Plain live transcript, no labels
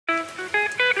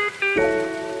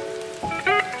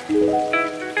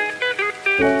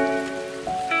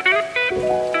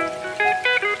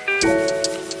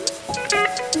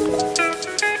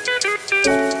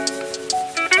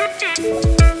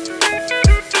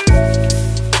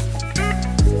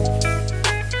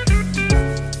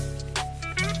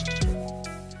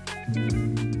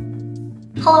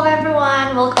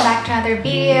another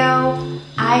video.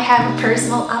 I have a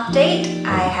personal update.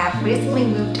 I have recently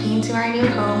moved into our new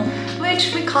home,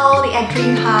 which we call the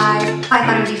Dream Hive. I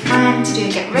thought it would be fun to do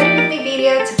a get ready with me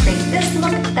video to create this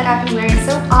look that I've been wearing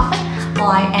so often while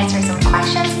I answer some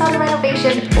questions about the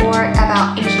renovation or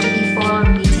about HDB for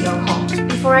BTO home.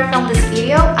 Before I filmed this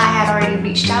video, I had already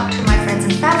reached out to my friends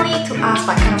and family to ask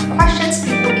what kind of questions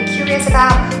people would be curious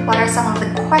about, what are some of the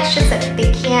questions that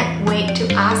they can't wait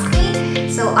to ask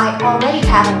me. So I already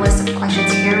have a list of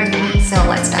questions here with me, so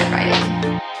let's dive right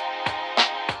in.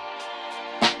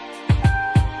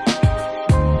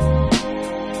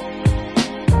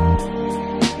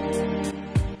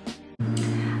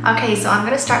 Okay, so I'm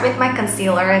going to start with my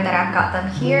concealer that I've got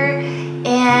them here.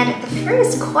 And the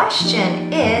first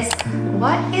question is,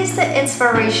 what is the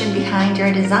inspiration behind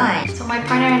your design? So my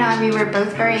partner and I, we were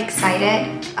both very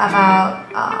excited about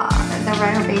the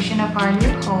renovation of our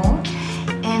new home.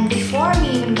 And before we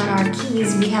even got our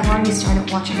keys, we have already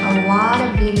started watching a lot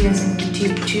of videos on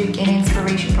YouTube to gain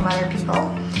inspiration from other people.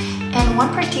 And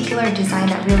one particular design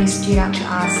that really stood out to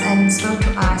us and spoke to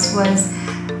us was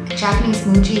Japanese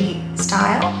muji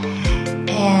style,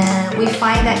 and we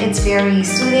find that it's very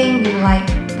soothing. We like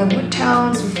the wood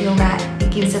tones. We feel that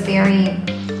it gives a very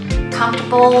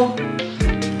comfortable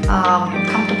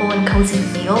and cozy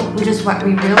feel, which is what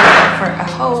we really want for a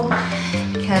home,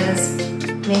 because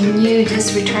when you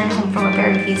just return home from a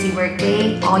very busy work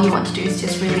day, all you want to do is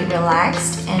just really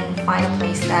relax and find a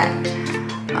place that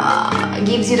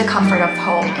gives you the comfort of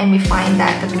home. And we find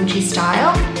that the muji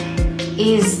style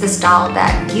is the style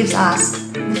that gives us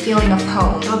the feeling of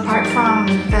home. So apart from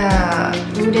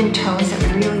the wooden tones that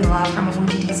we really love from a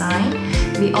muji design,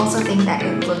 we also think that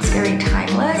it looks very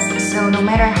timeless. So no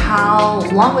matter how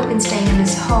long we've been staying in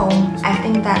this home, I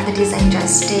think that the design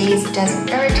just stays. It doesn't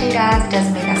irritate us, it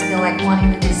doesn't make us feel like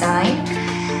wanting the design.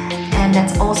 And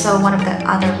that's also one of the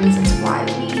other reasons why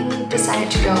we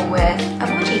decided to go with a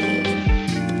muji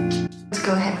theme. Let's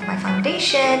go ahead with my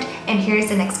foundation, and here's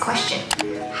the next question.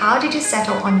 How did you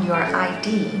settle on your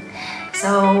ID?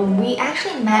 So we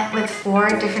actually met with 4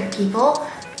 different people.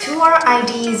 2 are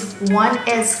IDs, one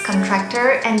is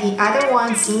contractor, and the other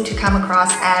one seemed to come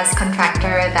across as contractor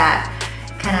that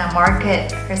kind of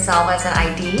market herself as an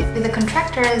ID. With the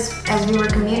contractors, as we were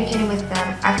communicating with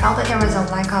them, I felt that there was a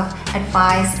lack of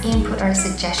advice, input, or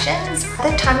suggestions. At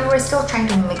the time, we were still trying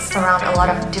to mix around a lot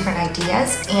of different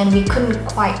ideas, and we couldn't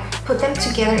quite put them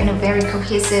together in a very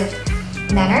cohesive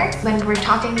manner. When we were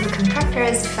talking to the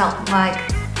contractors, it felt like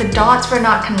the dots were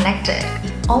not connected.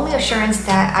 The only assurance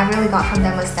that I really got from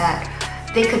them was that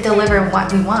they could deliver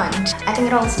what we want. I think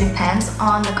it also depends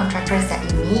on the contractors that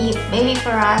you meet. Maybe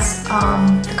for us,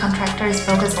 the contractors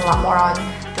focused a lot more on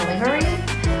delivery,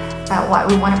 but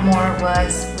what we wanted more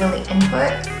was really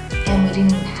input, and we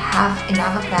didn't have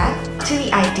enough of that. To the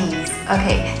IDs.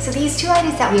 Okay, so these 2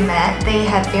 IDs that we met, they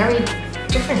had very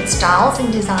different styles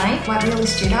in design. What really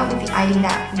stood out with the ID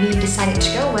that we decided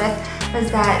to go with was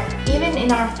that even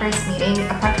in our first meeting,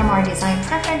 apart from our design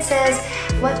preferences,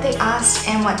 what they asked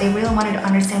and what they really wanted to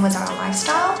understand was our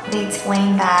lifestyle. They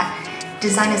explained that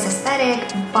design is aesthetic,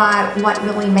 but what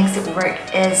really makes it work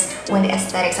is when the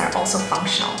aesthetics are also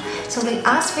functional. So they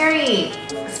asked very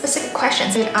specific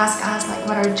questions. They'd ask us like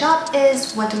what our job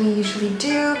is, what do we usually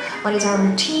do, what is our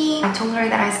routine. I told her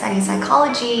that I study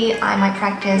psychology, I might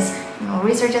practice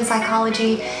research in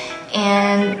psychology,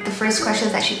 and the first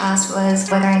question that she asked was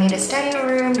whether I need a study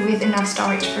room with enough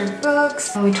storage for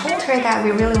books. When we told her that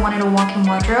we really wanted a walk-in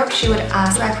wardrobe, she would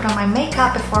ask, do I put on my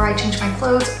makeup before I change my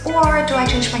clothes, or do I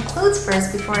change my clothes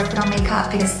first before I put on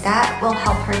makeup, because that will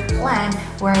help her plan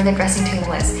where the dressing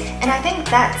table is. And I think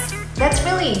that's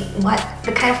really what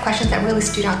the kind of questions that really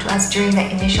stood out to us during the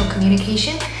initial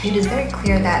communication. It is very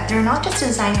clear that they're not just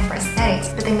designing for aesthetics,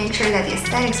 but they make sure that the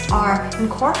aesthetics are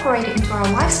incorporated into our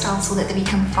lifestyle so that they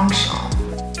become functional.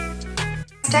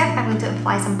 Step, I'm going to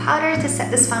apply some powder to set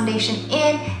this foundation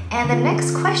in, and the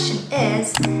next question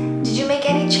is, did you make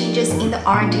any changes in the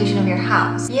orientation of your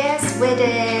house? Yes, we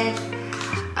did.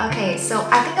 Okay, so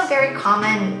I think a very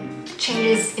common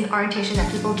changes in orientation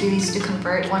that people do is to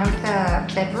convert one of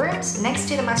the bedrooms next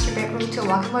to the master bedroom to a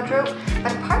walk-in wardrobe.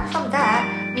 But apart from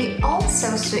that, we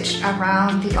also switched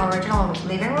around the original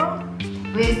living room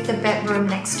with the bedroom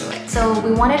next to it. So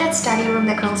we wanted a study room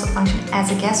that could also function as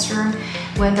a guest room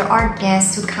when there are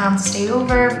guests who come to stay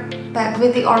over. But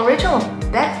with the original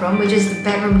bedroom, which is the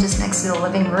bedroom just next to the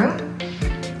living room,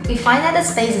 we find that the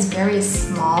space is very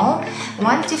small.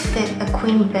 Once you fit a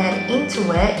queen bed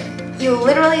into it, you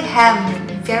literally have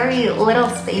very little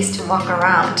space to walk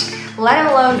around, let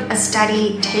alone a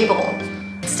study table.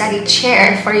 study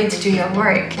chair for you to do your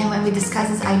work. And when we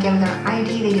discussed this idea with our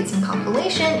ID, they did some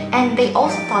calculation and they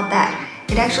also thought that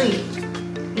it actually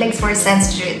makes more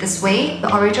sense to do it this way.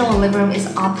 The original living room is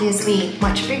obviously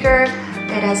much bigger.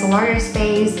 It has a larger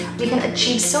space. We can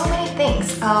achieve so many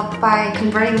things by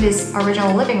converting this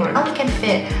original living room. We can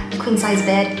fit a queen-size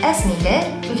bed as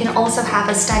needed. We can also have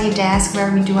a study desk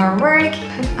where we do our work.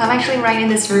 I'm actually right in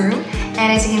this room, and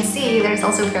as you can see, there's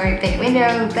also a very big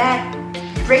window that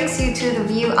brings you to the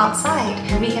view outside.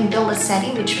 And we can build a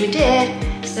setting, which we did,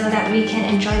 so that we can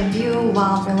enjoy the view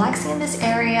while relaxing in this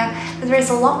area. But there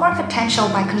is a lot more potential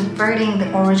by converting the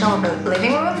original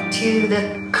living room to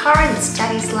the current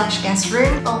study/guest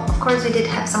room. Well, of course, we did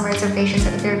have some reservations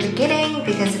at the very beginning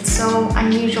because it's so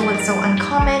unusual, it's so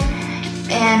uncommon.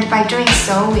 And by doing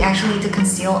so, we actually need to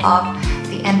conceal off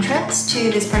the entrance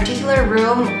to this particular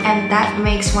room, and that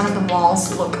makes one of the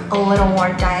walls look a little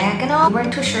more diagonal. We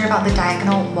weren't too sure about the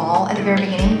diagonal wall at the very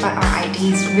beginning, but our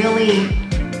IDs really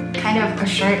kind of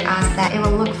assured us that it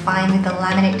will look fine with the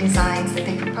laminate designs that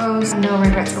they proposed. No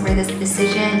regrets over this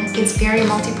decision. It's very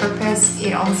multi-purpose.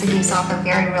 It also gives off a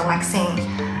very relaxing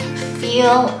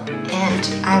feel, and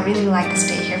I really like to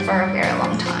stay here for a very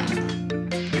long time.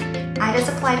 I just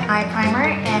applied eye primer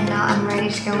and now I'm ready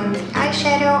to go in with the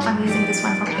eyeshadow. I'm using this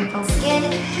one from April Skin.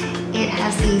 It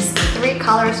has these 3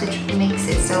 colors, which makes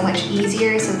it so much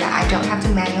easier so that I don't have to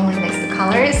manually mix the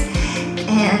colors.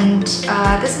 And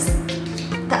this is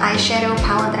the eyeshadow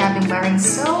palette that I've been wearing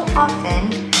so often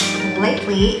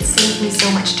lately. It saved me so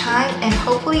much time, and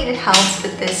hopefully it helps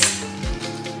with this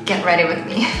get ready with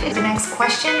me. The next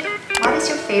question, what is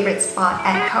your favorite spot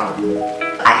at home?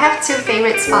 I have 2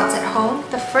 favorite spots at home.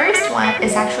 The first one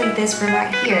is actually this room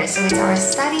right here. So it's our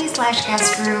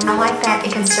study/guest room. I like that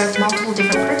it can serve multiple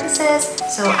different purposes.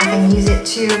 So I can use it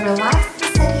to relax the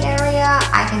study area.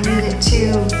 I can use it to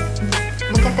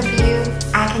look at the view.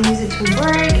 I can use it to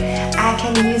work. I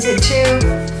can use it to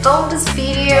film this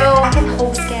video. I can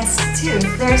host guests too.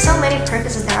 There are so many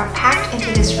purposes that are packed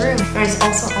into this room. There's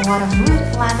also a lot of wood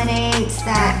laminates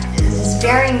that is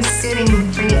very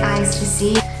soothing for the eyes to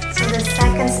see. So the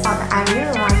second spot that I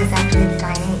really like is actually the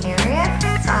dining area.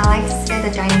 So I like to sit at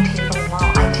the dining table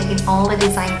while I take in all the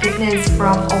design goodness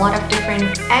from a lot of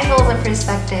different angles and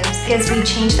perspectives. Because we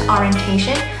changed the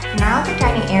orientation, now the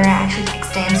dining area actually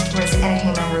extends towards the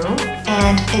entertainment room,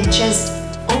 and it just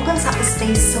opens up the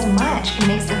space so much. It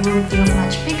makes the room feel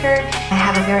much bigger. I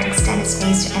have a very extended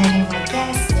space to entertain my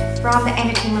guests. From the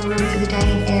entertainment room to the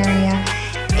dining area,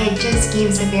 it just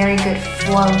gives a very good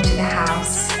flow to the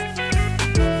house.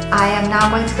 I am now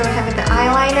going to go ahead with the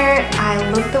eyeliner. I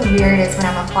look the weirdest when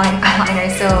I'm applying eyeliner,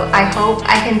 so I hope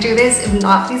I can do this. If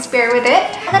not, please bear with it.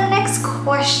 And the next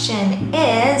question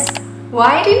is,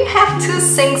 why do you have 2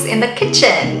 sinks in the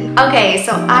kitchen? Okay,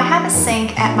 so I have a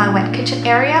sink at my wet kitchen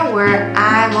area where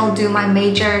I will do my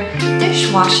major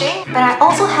dishwashing, but I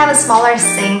also have a smaller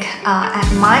sink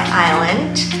at my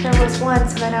island. There was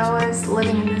once when I was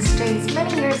living in the States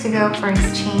many years ago for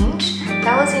exchange.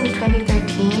 That was in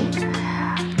 2013.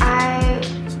 I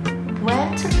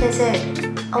went to visit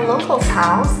a local's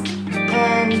house,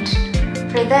 and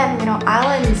for them, you know,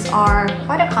 islands are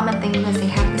quite a common thing because they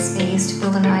have the space to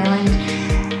build an island,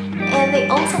 and they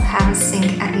also have a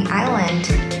sink at the island.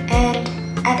 And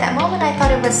at that moment, I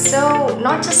thought it was so,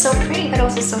 not just so pretty, but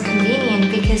also so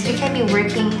convenient, because you can be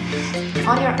working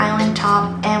on your island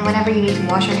top, and whenever you need to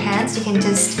wash your hands, you can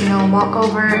just, you know, walk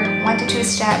over 1 to 2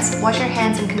 steps, wash your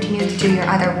hands, and continue to do your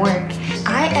other work.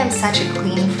 I am such a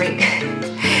clean freak.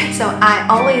 So I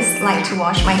always like to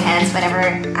wash my hands whenever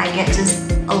I get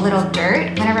just a little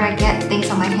dirt. Whenever I get things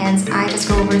on my hands, I just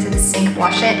go over to the sink,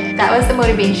 wash it. That was the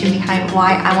motivation behind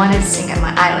why I wanted a sink at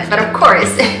my island. But of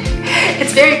course,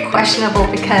 it's very questionable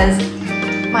because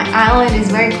my island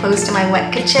is very close to my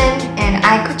wet kitchen, and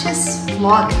I could just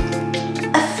walk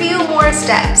a few more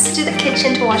steps to the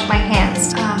kitchen to wash my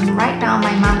hands. Right now,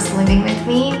 my mom's living with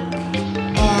me,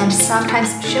 and sometimes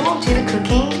she will do the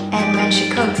cooking, and when she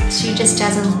cooks, she just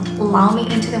doesn't allow me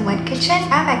into the wet kitchen.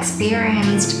 I've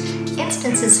experienced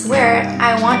instances where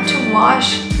I want to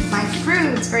wash my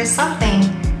fruits or something,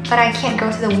 but I can't go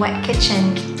to the wet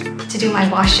kitchen to do my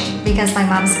washing because my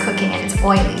mom's cooking and it's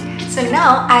oily. So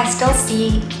now I still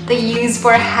see the use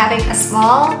for having a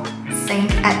small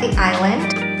sink at the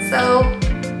island. So,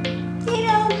 you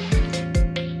know,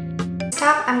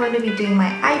 I'm going to be doing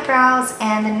my eyebrows,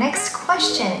 and the next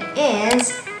question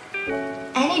is,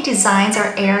 any designs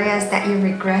or areas that you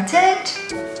regretted?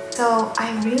 So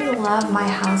I really love my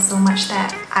house so much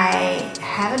that I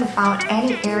haven't found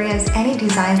any areas, any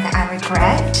designs that I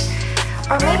regret.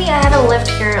 Or maybe I haven't lived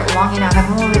here long enough.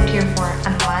 I've only lived here for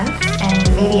a month, and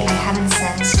maybe I haven't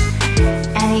sensed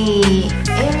any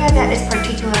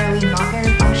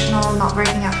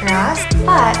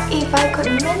But if I could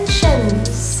mention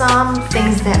some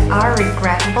things that are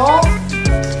regrettable,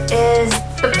 is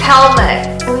the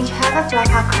pelmet. We have a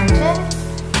blackout curtain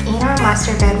in our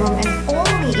master bedroom and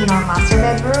only in our master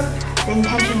bedroom. The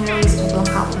intention really is to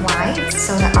block out lights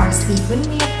so that our sleep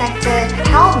wouldn't be affected. The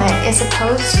pelmet is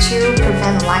supposed to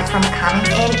prevent light from coming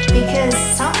in because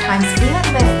sometimes even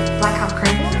with blackout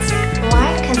curtains,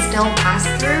 light can still pass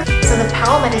through. So the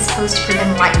pelmet is supposed to prevent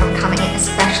light from coming in,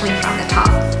 especially from the top.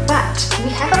 But we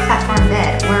have a platform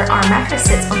bed where our mattress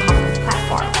sits on top of the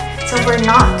platform. So we're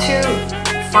not too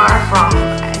far from,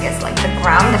 I guess, like the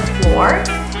ground, the floor.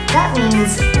 That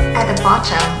means at the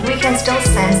bottom, we can still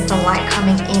sense the light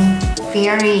coming in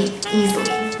very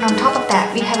easily. And on top of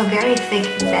that, we have a very thick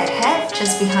bed head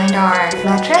just behind our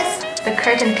mattress. The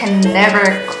curtain can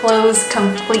never close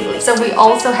completely. So we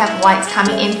also have lights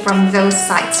coming in from those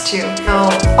sides too.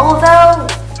 So although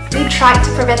we tried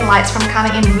to prevent lights from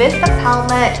coming in with the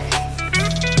pelmet,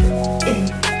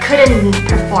 it couldn't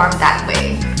perform that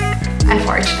way,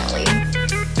 unfortunately.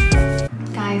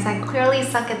 Guys, I clearly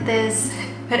suck at this.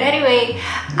 But anyway,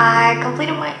 I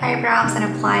completed my eyebrows and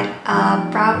applied a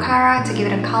brow cara to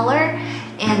give it a color.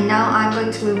 And now I'm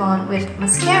going to move on with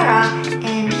mascara.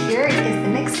 And here is the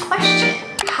next question.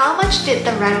 How much did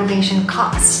the renovation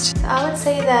cost? So I would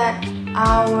say that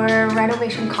our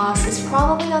renovation cost is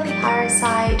probably on the higher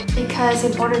side because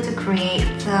in order to create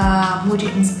the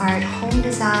Muji inspired home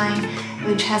design,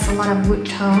 which has a lot of wood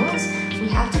tones, we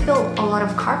have to build a lot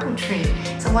of carpentry.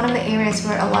 So one of the areas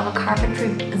where a lot of carpentry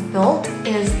is built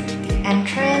is the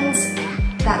entrance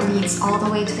that leads all the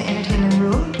way to the entertainment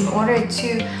room. In order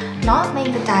to not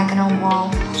make the diagonal wall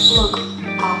look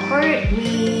awkward,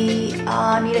 we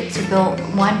needed to build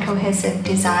one cohesive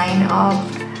design of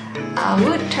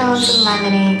wood tones and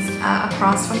laminates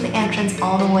across from the entrance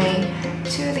all the way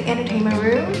to the entertainment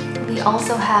room. We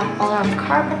also have a lot of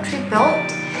carpentry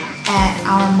built at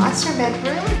our master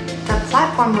bedroom. The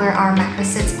platform where our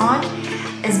mattress sits on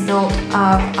is built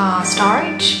of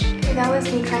storage. That was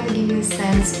me trying to give you a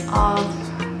sense of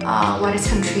what is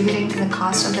contributing to the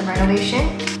cost of the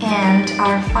renovation. And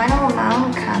our final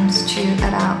amount comes to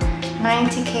about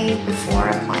 90K before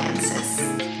appliances.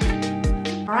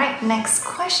 Alright, next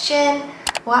question.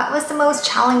 What was the most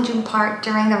challenging part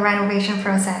during the renovation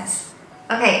process?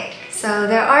 Okay, so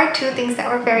there are two things that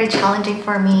were very challenging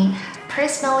for me.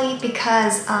 Personally,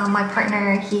 because my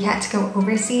partner, he had to go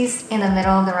overseas in the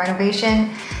middle of the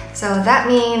renovation. So that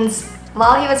means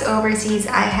while he was overseas,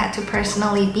 I had to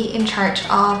personally be in charge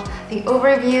of the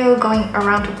overview, going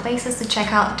around to places to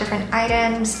check out different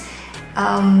items.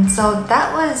 So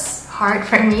that was hard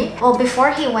for me. Well,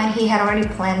 before he went, he had already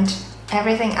planned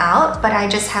everything out, but I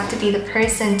just have to be the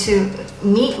person to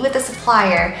meet with the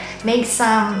supplier, make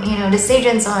some,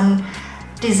 decisions on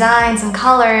designs and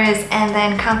colors, and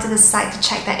then come to the site to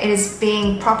check that it is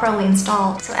being properly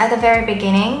installed. So at the very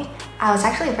beginning, I was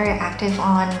actually very active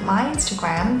on my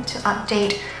Instagram to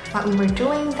update what we were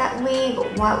doing that week,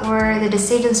 what were the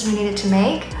decisions we needed to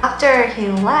make. After he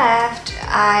left,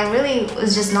 I really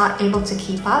was just not able to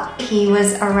keep up. He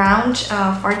was around,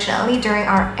 fortunately, during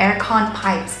our aircon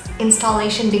pipes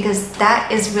installation, because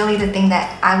that is really the thing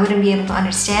that I wouldn't be able to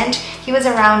understand. He was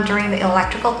around during the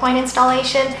electrical point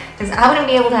installation because I wouldn't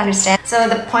be able to understand. So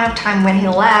the point of time when he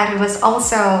left, it was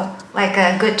also like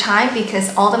a good time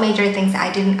because all the major things that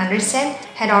I didn't understand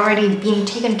had already been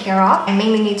taken care of. I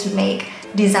mainly need to make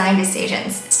design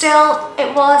decisions. Still,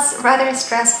 it was rather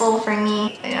stressful for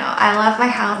me. I love my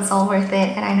house, it's all worth it,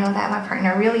 and I know that my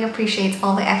partner really appreciates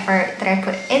all the effort that I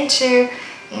put into,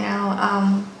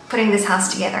 putting this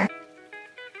house together.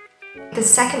 The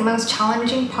second most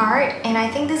challenging part, and I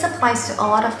think this applies to a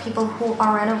lot of people who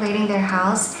are renovating their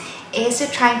house, is to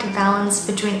trying to balance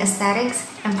between aesthetics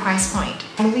and price point.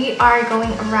 And we are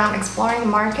going around exploring the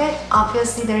market.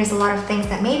 Obviously, there is a lot of things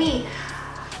that maybe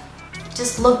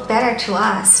just look better to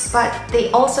us, but they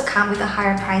also come with a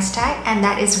higher price tag, and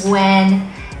that is when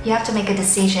you have to make a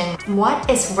decision. What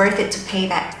is worth it to pay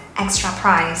that extra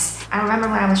price? I remember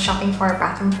when I was shopping for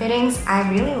bathroom fittings, I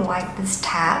really liked this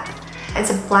tap. It's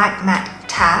a black matte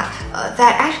tap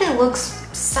that actually looks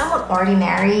somewhat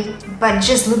ordinary, but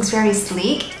just looks very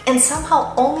sleek, and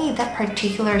somehow only that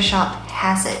particular shop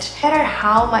has it. No matter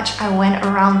how much I went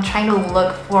around trying to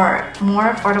look for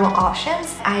more affordable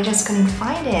options, I just couldn't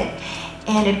find it.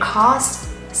 And it cost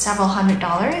several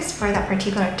 $100s for that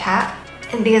particular tap.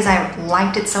 And because I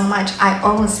liked it so much, I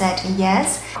almost said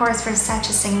yes. Of course, for such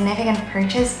a significant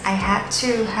purchase, I had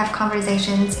to have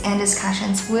conversations and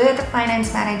discussions with the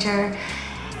finance manager.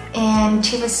 And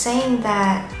she was saying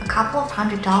that a couple of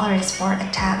 $100s for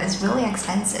a tap is really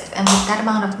expensive. And with that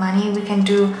amount of money, we can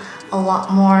do a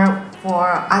lot more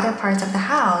for other parts of the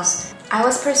house. I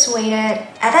was persuaded.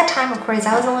 At that time, of course,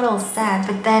 I was a little sad,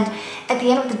 but then at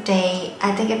the end of the day,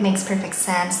 I think it makes perfect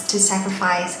sense to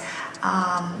sacrifice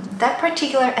that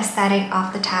particular aesthetic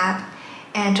of the tap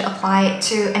and to apply it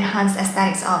to enhance the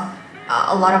aesthetics of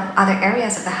a lot of other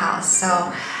areas of the house.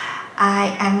 So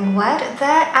I am glad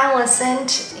that I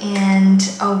listened, and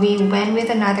we went with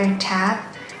another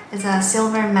tap. It's a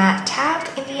silver matte tap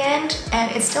in the end,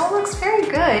 and it still looks very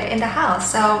good in the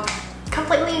house, so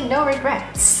completely no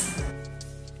regrets.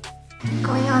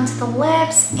 Going on to the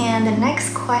lips, and the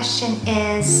next question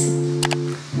is,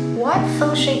 what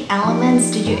feng shui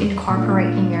elements did you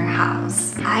incorporate in your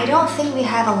house? I don't think we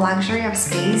have a luxury of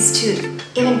space to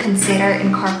even consider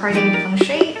incorporating feng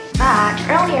shui, but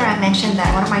earlier I mentioned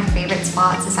that one of my favorite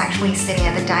spots is actually sitting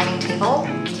at the dining table.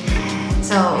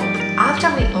 So after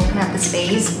we open up the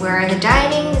space where the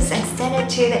dining is extended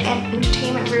to the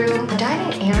entertainment room, the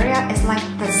dining area is like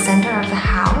the center of the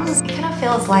house. It kind of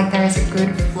feels like there is a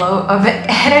good flow of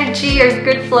energy or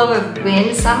good flow of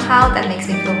wind somehow that makes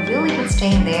me feel really good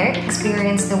staying there.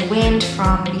 Experience the wind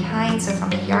from behind, so from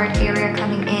the yard area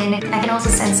coming in. I can also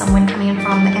sense some wind coming in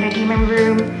from the entertainment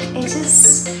room. It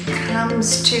just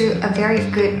comes to a very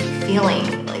good feeling,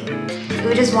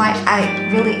 which is why I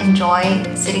really enjoy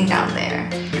sitting down there.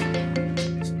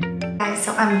 Guys,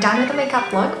 so I'm done with the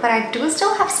makeup look, but I do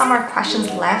still have some more questions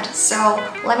left, so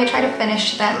let me try to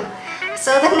finish them.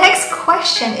 So the next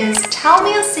question is, tell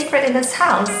me a secret in this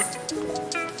house.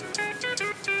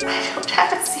 I don't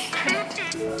have a secret.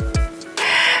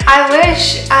 I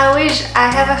wish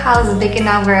I have a house big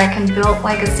enough where I can build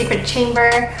like a secret chamber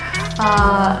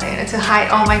to hide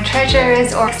all my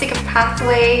treasures, or a secret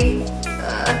pathway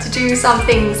to do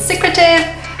something secretive,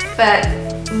 but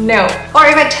no. Or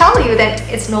if I tell you, then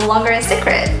it's no longer a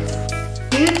secret.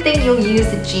 Do you think you'll use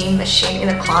the gym machine in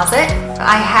the closet?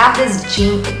 I have this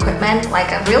gym equipment,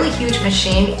 like a really huge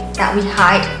machine that we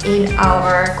hide in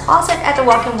our closet at the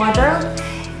walk-in wardrobe.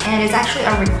 And it's actually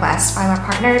a request by my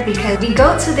partner because we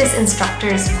go to this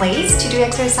instructor's place to do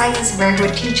exercises where he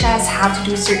would teach us how to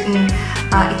do certain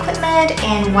equipment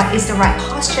and what is the right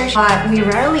posture, but we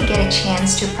rarely get a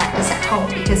chance to practice at home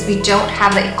because we don't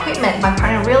have the equipment. My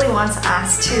partner really wants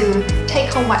us to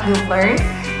take home what we've learned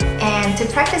and to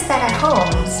practice that at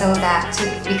home so that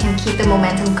we can keep the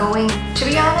momentum going. To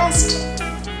be honest,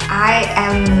 I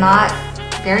am not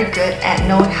very good at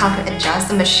knowing how to adjust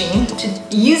the machine to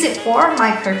use it for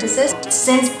my purposes.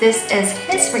 Since this is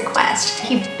his request,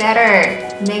 he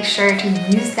better make sure to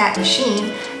use that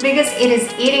machine because it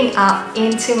is eating up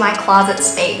into my closet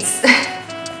space.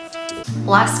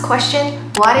 Last question,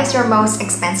 what is your most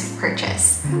expensive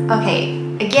purchase?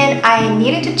 Okay, again, I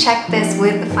needed to check this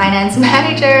with the finance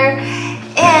manager,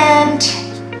 and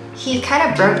he kind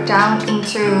of broke down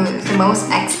into the most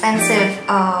expensive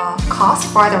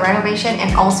cost for the renovation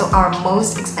and also our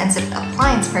most expensive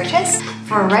appliance purchase.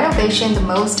 For renovation, the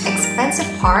most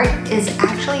expensive part is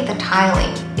actually the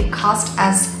tiling. It cost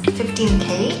us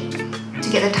 15K to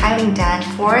get the tiling done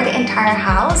for the entire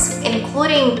house,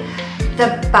 including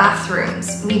the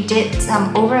bathrooms. We did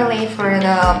some overlay for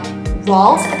the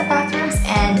walls at the bathrooms,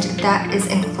 and that is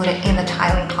included in the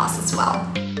tiling cost as well.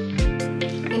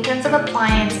 In terms of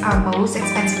appliance, our most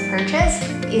expensive purchase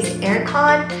is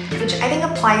aircon, which I think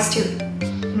applies to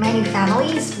many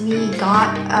families. We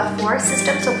got a 4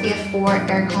 system, so we have 4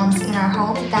 air cons in our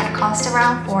home that cost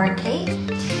around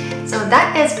 4K. So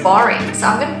that is boring. So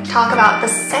I'm going to talk about the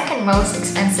second most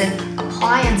expensive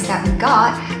appliance that we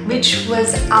got, which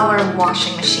was our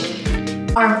washing machine.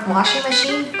 Our washing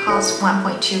machine cost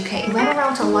 1.2K. We went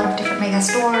around to a lot of different mega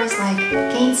stores like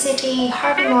Gain City,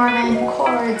 Harvey Norman,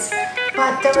 Courts,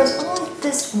 but there was only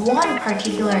this one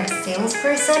particular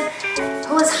salesperson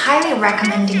who was highly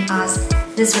recommending us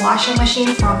this washing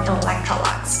machine from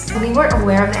Electrolux. We weren't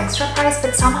aware of the extra price,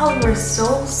 but somehow we were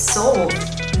so sold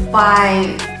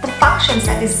by the functions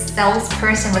that this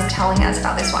salesperson was telling us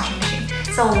about this washing machine.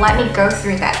 So let me go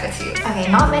through that with you.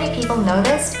 Okay, not many people know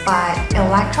this, but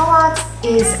Electrolux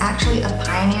is actually a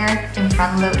pioneer in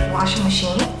front-load washing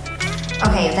machine.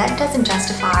 Okay, that doesn't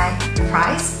justify the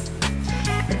price.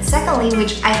 But secondly,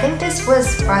 which I think this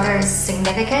was rather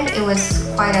significant, it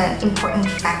was quite an important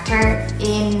factor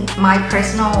in my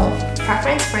personal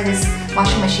preference for this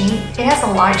washing machine. It has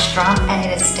a large drum and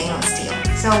it is stainless steel.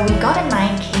 So we got a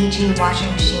 9 kg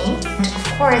washing machine. And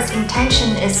of course,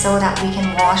 intention is so that we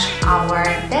can wash our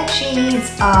bed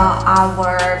sheets,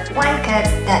 our blankets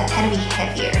that tend to be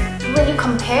heavier. When you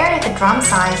compare the drum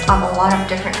size of a lot of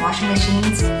different washing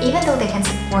machines, even though they can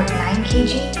support 9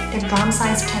 kg, the drum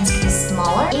size tends to be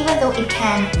smaller. Even though it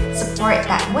can support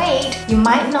that weight, you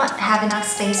might not have enough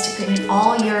space to put in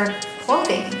all your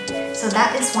clothing. So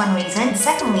that is one reason.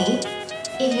 Secondly,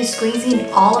 if you squeeze in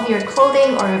all of your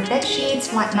clothing or your bed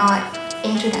sheets, whatnot,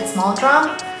 into that small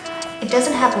drum, it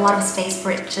doesn't have a lot of space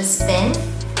for it to spin,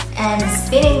 and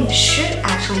spinning should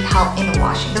actually help in the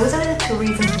washing. Those are the two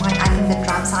reasons why I think the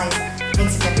drum size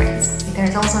makes a difference.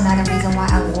 There's also another reason why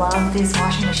I love this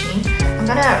washing machine. I'm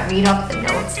gonna read off the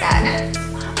notes that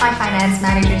my finance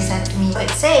manager sent to me. So it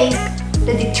says,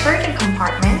 the detergent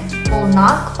compartment will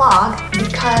not clog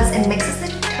because it mixes the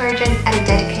detergent at a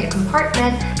dedicated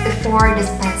compartment before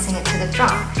dispensing it to the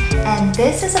drum. And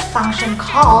this is a function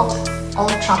called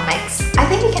Ultra Mix. I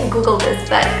think you can Google this,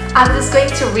 but I'm just going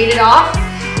to read it off.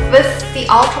 With the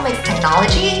Ultra Mix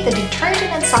technology, the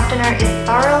detergent and softener is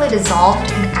thoroughly dissolved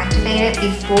and activated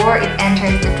before it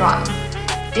enters the drum.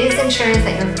 This ensures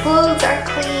that your clothes are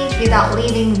cleaned without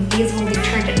leaving visible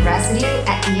detergent residue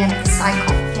at the end of the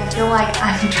cycle. I feel like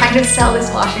I'm trying to sell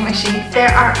this washing machine.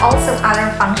 There are also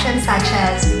other functions such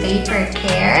as vapor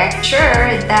care.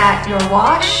 Ensure that your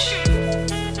wash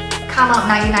come out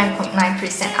 99.9%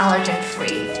 allergen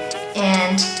free.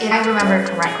 And if I remember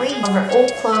correctly, for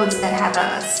old clothes that have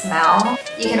a smell,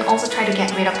 you can also try to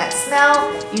get rid of that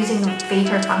smell using the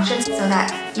vapor function so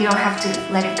that you don't have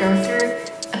to let it go through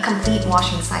a complete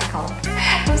washing cycle.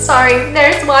 I'm sorry,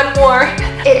 there's one more.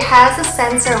 It has a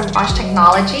sensor wash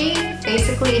technology.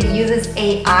 Basically, it uses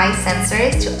AI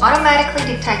sensors to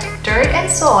automatically detect dirt and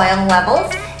soil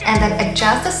levels and then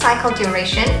adjust the cycle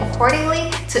duration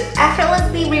accordingly to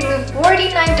effortlessly remove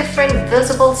 49 different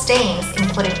visible stains,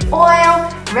 including oil,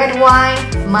 red wine,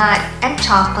 mud, and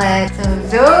chocolate. So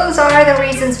those are the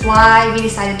reasons why we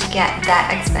decided to get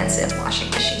that expensive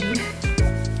washing machine.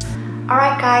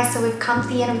 Alright guys, so we've come to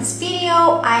the end of this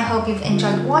video. I hope you've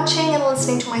enjoyed watching and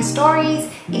listening to my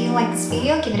stories. If you like this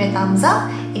video, give it a thumbs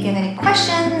up. If you have any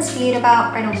questions, be it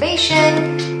about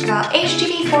renovation, about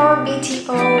HDB for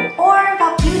BTO, or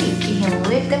about beauty, you can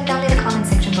leave them down in the comment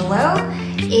section below.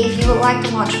 If you would like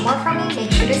to watch more from me,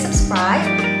 make sure to subscribe.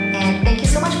 And thank you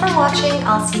so much for watching.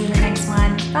 I'll see you in the next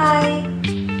one. Bye!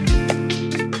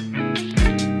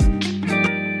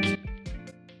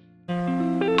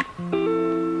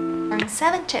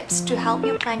 7 tips to help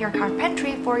you plan your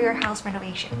carpentry for your house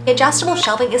renovation. Adjustable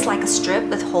shelving is like a strip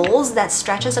with holes that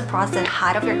stretches across the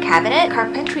height of your cabinet.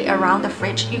 Carpentry around the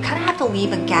fridge, you kind of have to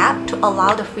leave a gap to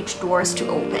allow the fridge doors to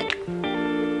open.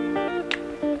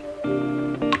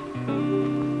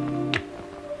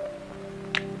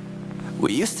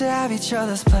 We used to have each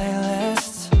other's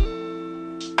playlists.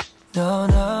 No,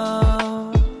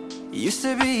 no. Used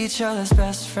to be each other's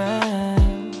best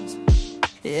friends.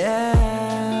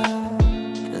 Yeah.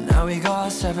 And now we go our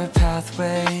separate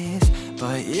pathways,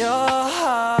 but your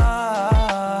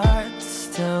heart's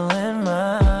still in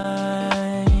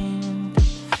mine.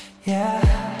 Yeah.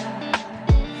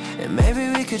 And maybe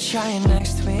we could try it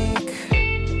next week.